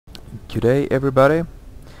G'day everybody.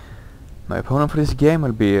 My opponent for this game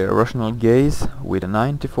will be RationalGaze with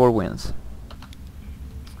 94 wins.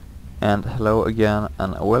 And hello again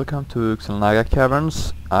and welcome to xel'naga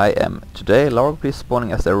caverns. I am today Largoplz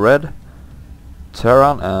spawning as a red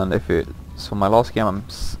Terran, and if you saw my last game I'm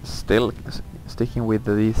still sticking with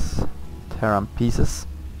these Terran pieces.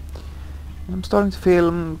 I'm starting to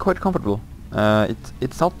feel quite comfortable.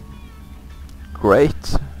 It's not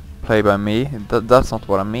great play by me, that's not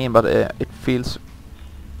what I mean, but it feels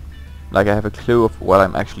like I have a clue of what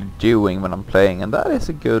I'm actually doing when I'm playing, and that is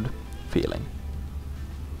a good feeling.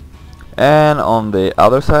 And on the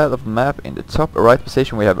other side of the map, in the top right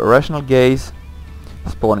position, we have a RationalGaze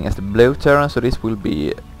spawning as the blue Terran, so this will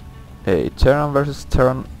be a Terran versus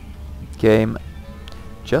Terran game,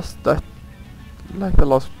 just like the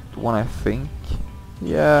last one, I think.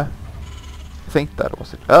 Yeah, I think that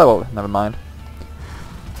was it. Oh well, never mind.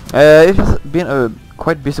 It has been a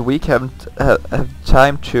quite busy week. Haven't had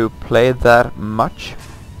time to play that much.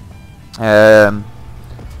 Well,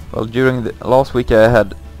 during the last week I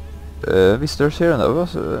had visitors here, and that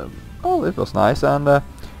was it was nice. And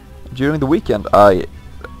during the weekend I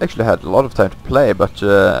actually had a lot of time to play, but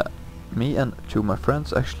me and two of my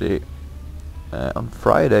friends actually on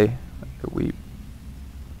Friday we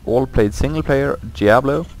all played single player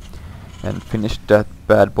Diablo and finished that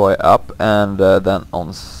bad boy up, and then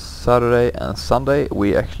on Saturday and Sunday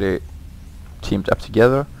we actually teamed up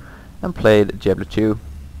together and played Diablo 2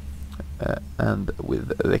 and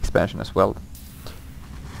with the expansion as well,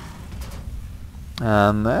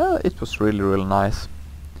 and it was really nice.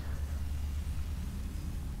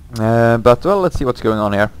 But well, let's see what's going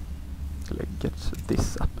on here. Let's get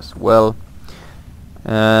this up as well.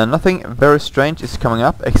 Nothing very strange is coming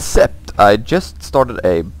up, except I just started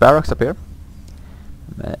a barracks up here.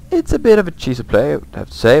 It's a bit of a cheesy play, I have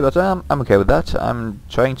to say, but I'm okay with that. I'm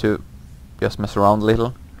trying to just mess around a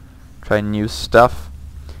little, try new stuff.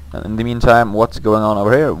 And in the meantime, what's going on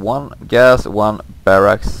over here? One gas, one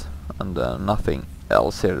barracks, and nothing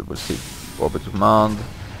else here. We'll see orbit command,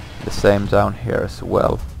 the same down here as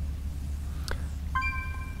well.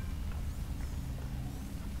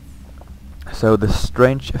 So the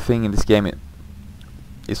strange thing in this game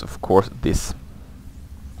is of course this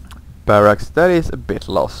barracks that is a bit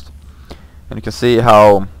lost, and you can see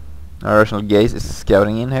how RationalGaze is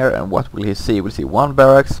scouting in here, and what will he see? Will he see one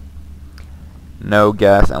barracks, no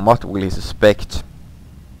gas, and what will he suspect?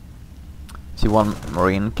 See one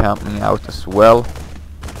marine coming out as well,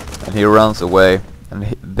 and he runs away,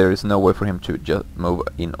 and there is no way for him to just move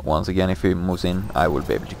in once again. If he moves in I will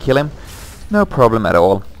be able to kill him, no problem at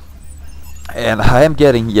all. And I am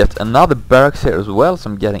getting yet another barracks here as well, so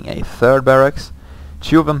I'm getting a third barracks,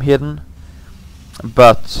 two of them hidden,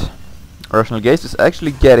 but RationalGaze is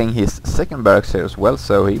actually getting his second barracks here as well,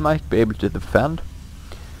 so he might be able to defend.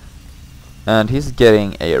 And he's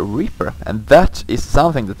getting a Reaper, and that is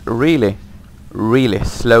something that really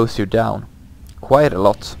slows you down quite a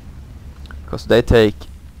lot, because they take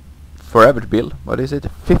forever to build. What is it?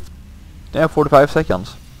 45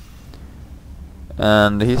 seconds.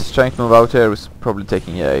 And he's trying to move out here. He's probably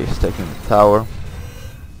taking, yeah, he's taking the tower.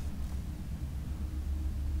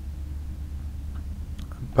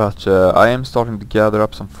 But I am starting to gather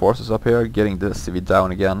up some forces up here, getting the CV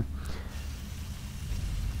down again.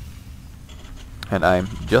 And I'm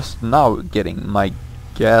just now getting my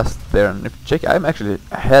gas there. And if you check, I'm actually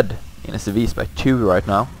ahead in CVs by 2 right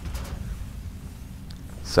now.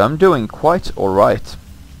 So I'm doing quite alright.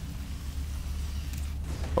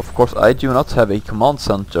 Of course I do not have a command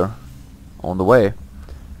center on the way,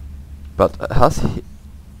 but has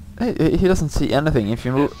he doesn't see anything. If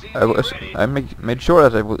you move, I made sure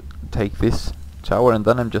that I would take this tower, and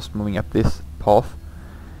then I'm just moving up this path,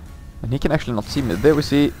 and he can actually not see me. There we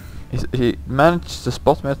see he managed to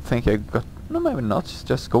spot me. I think I got, no, maybe not, he's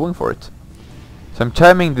just going for it. So I'm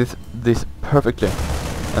timing this perfectly,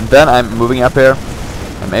 and then I'm moving up here.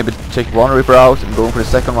 I'm able to take one Reaper out and going for the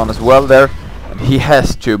second one as well there. He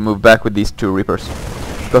has to move back with these two Reapers,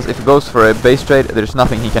 because if he goes for a base trade there's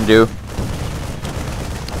nothing he can do.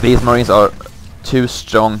 These marines are too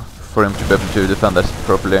strong for him to be able to defend us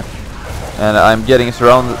properly, and I'm getting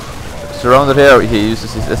surrounded here. He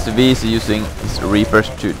uses his SCVs, using his Reapers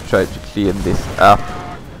to try to clean this up.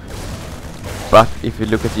 But if you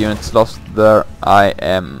look at the units lost there, I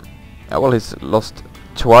am well, he's lost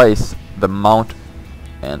twice the amount.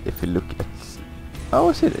 And if you look at, oh,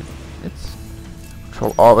 is it? It's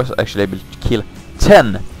I was actually able to kill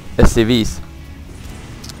 10 SCVs,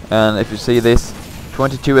 and if you see this,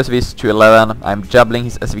 22 SCVs to 11, I'm doubling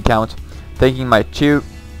his SCV count, taking my 2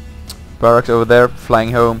 barracks over there,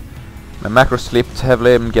 flying home, My macro slipped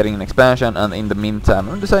heavily, I'm getting an expansion, and in the meantime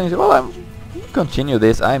I'm deciding to, well, I'm continue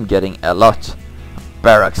this. I'm getting a lot of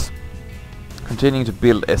barracks. Continuing to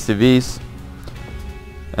build SCVs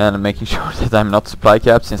and making sure that I'm not supply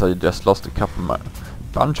capped, since I just lost a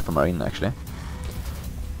bunch of marine actually.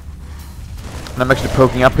 And I'm actually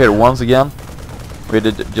poking up here once again. We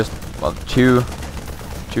did just, well, two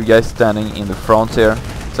guys standing in the front here.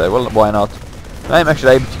 So, well, why not? I'm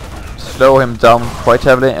actually able to slow him down quite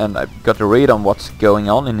heavily, and I've got a read on what's going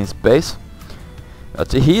on in his base.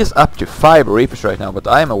 But he is up to 5 Reapers right now, but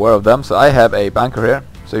I am aware of them, so I have a bunker here.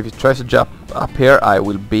 So if he tries to jump up here, I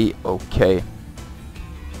will be okay.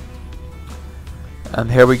 And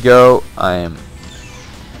here we go. I am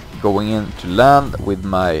going in to land with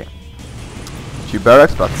my 2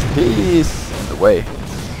 barracks, but he's in the way.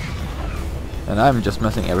 And I'm just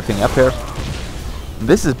messing everything up here.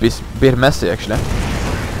 This is a bit messy actually.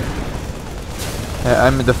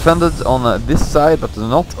 I'm defended on this side, but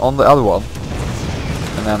not on the other one.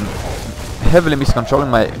 And I'm heavily miscontrolling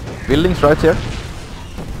my buildings right here.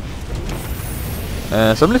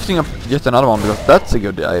 So I'm lifting up yet another one, because that's a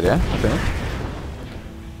good idea, I think.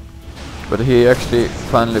 But he actually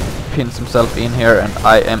finally pins himself in here, and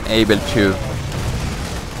I am able to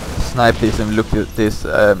snipe this. And look at this,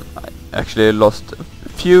 I actually lost a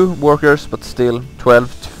few workers, but still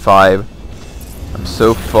 12 to 5. I'm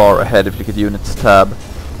so far ahead if you look at units tab.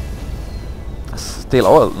 Still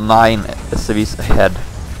all 9 SCVs ahead.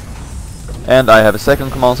 And I have a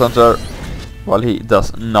second command center, while he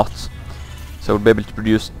does not. So we'll be able to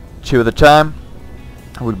produce 2 at a time.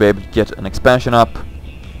 I will be able to get an expansion up.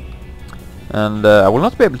 And I will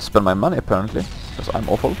not be able to spend my money apparently, because I'm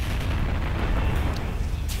awful.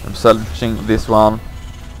 I'm salvaging this one.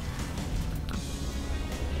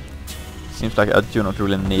 Seems like I do not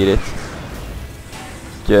really need it.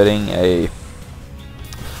 Getting a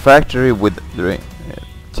factory with the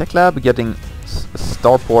tech lab, getting a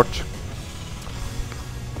starport.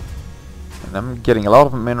 And I'm getting a lot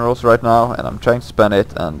of minerals right now, and I'm trying to spend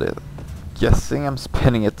it, and guessing I'm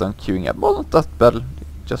spending it on queuing up. Well, not that bad,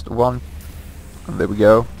 just 1. And there we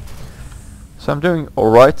go. So I'm doing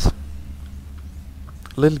alright. A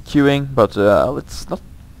little queuing, but it's not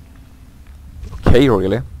okay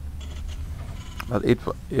really. But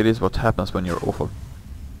it is what happens when you're awful.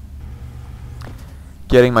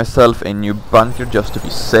 Getting myself a new bunker just to be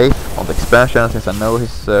safe on the expansion, since I know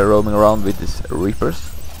he's roaming around with his Reapers.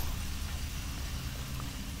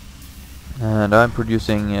 And I'm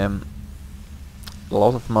producing a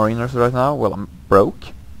lot of mariners right now. Well, I'm broke,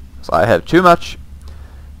 so I have too much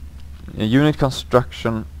unit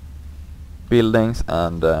construction buildings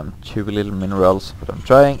and 2 little minerals, but I'm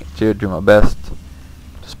trying to do my best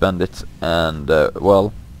to spend it. And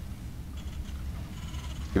well,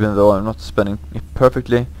 even though I'm not spending it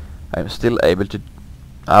perfectly, I'm still able to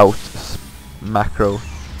out macro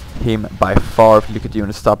him by far. If you look at the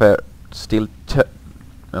unit stop here, still 10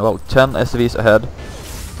 SCVs ahead,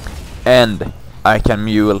 and I can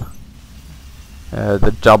mule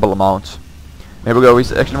the double amount. Here we go.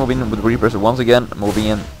 He's actually moving in with Reapers once again, moving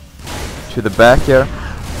in to the back here.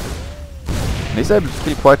 And he's able to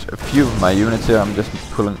kill quite a few of my units here. I'm just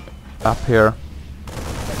pulling up here,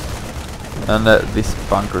 and this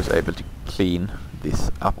bunker is able to clean this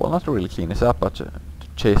up. Well, not really clean this up, but to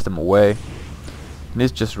chase them away. And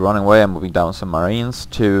he's just running away. I'm moving down some marines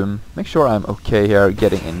to make sure I'm okay here,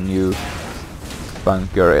 getting a new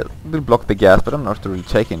bunker. It will block the gas, but I'm not really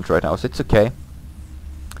taking it right now, so it's okay.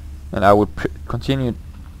 And I will continue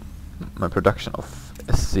my production of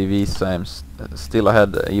SCVs, so I'm still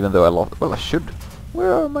ahead, even though I lost. Well, I should.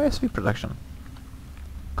 Where are my SCV production?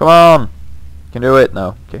 Come on! Can do it?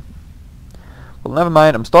 No. Okay. Well, never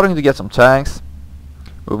mind. I'm starting to get some tanks.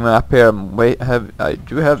 Moving up here, I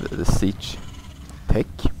do have the siege tech,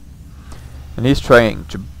 and he's trying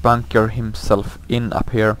to bunker himself in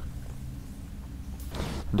up here.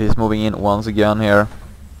 And he's moving in once again here,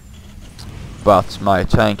 but my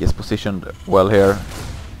tank is positioned well here.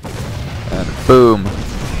 And boom!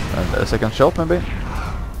 And a second shot maybe.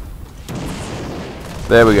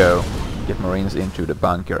 There we go. Get marines into the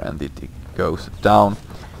bunker, and it goes down.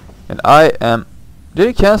 And I am... Did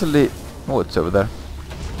he cancel the... Oh, it's over there.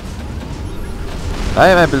 I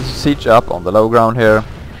am able to siege up on the low ground here.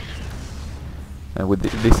 And with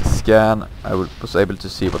this scan, I was able to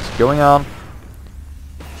see what's going on.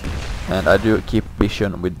 And I do keep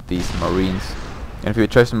vision with these marines. And if he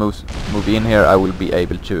tries to move in here, I will be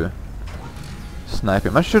able to snipe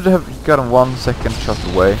him. I should have gotten 1 second shot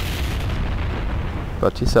away,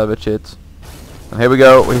 but he salvaged it. And here we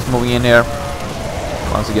go. He's moving in here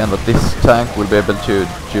once again, but this tank will be able to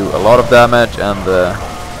do a lot of damage, and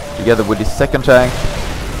together with the second tank,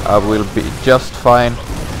 I will be just fine.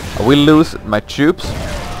 I will lose my troops,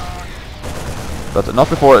 but not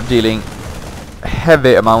before dealing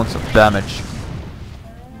heavy amounts of damage.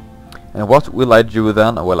 And what will I do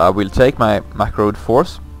then? Well, I will take my macro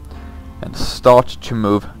force and start to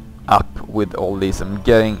move up with all these. I'm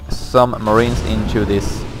getting some marines into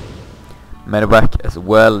this medevac as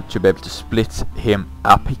well to be able to split him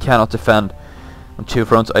up. He cannot defend on two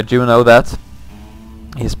fronts, I do know that.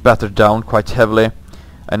 He's battered down quite heavily.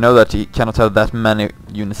 I know that he cannot have that many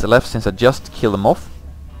units left since I just killed them off.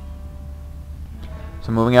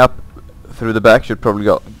 So moving up through the back should probably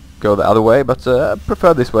go the other way, but I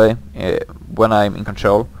prefer this way when I'm in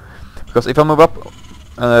control. Because if I move up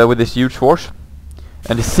with this huge force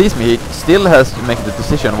and he sees me, he still has to make the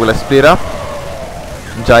decision: will I split up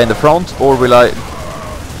and die in the front, or will I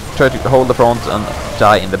try to hold the front and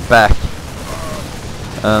die in the back?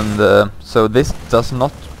 And so this does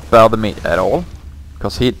not bother me at all,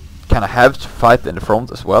 because he kinda have to fight in the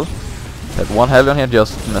front as well. That one Hellion here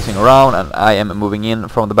just messing around, and I am moving in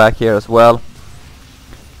from the back here as well,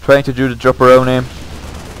 trying to do the dropperoni.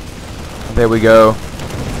 There we go.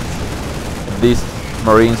 These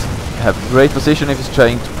marines have great position if he's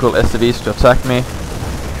trying to pull SCVs to attack me.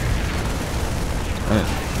 And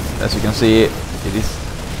as you can see, it is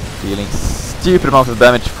dealing stupid amounts of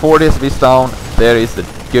damage. 40 SCVs down. There is the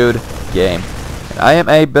good game. And I am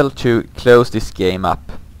able to close this game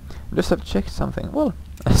up. I just have to check something. Well,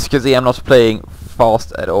 as you can see, I'm not playing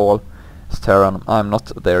fast at all as Terran. I'm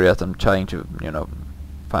not there yet. I'm trying to, you know,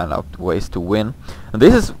 find out ways to win. And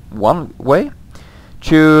this is one way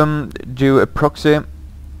to do a proxy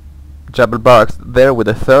Jabal barracks there with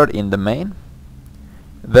a third in the main.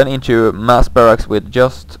 Then into mass barracks with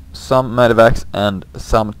just some medevacs and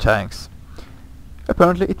some tanks.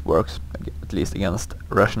 Apparently it works, at least against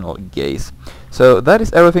RationalGaze. So that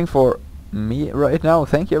is everything for me right now.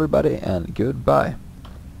 Thank you everybody, and goodbye.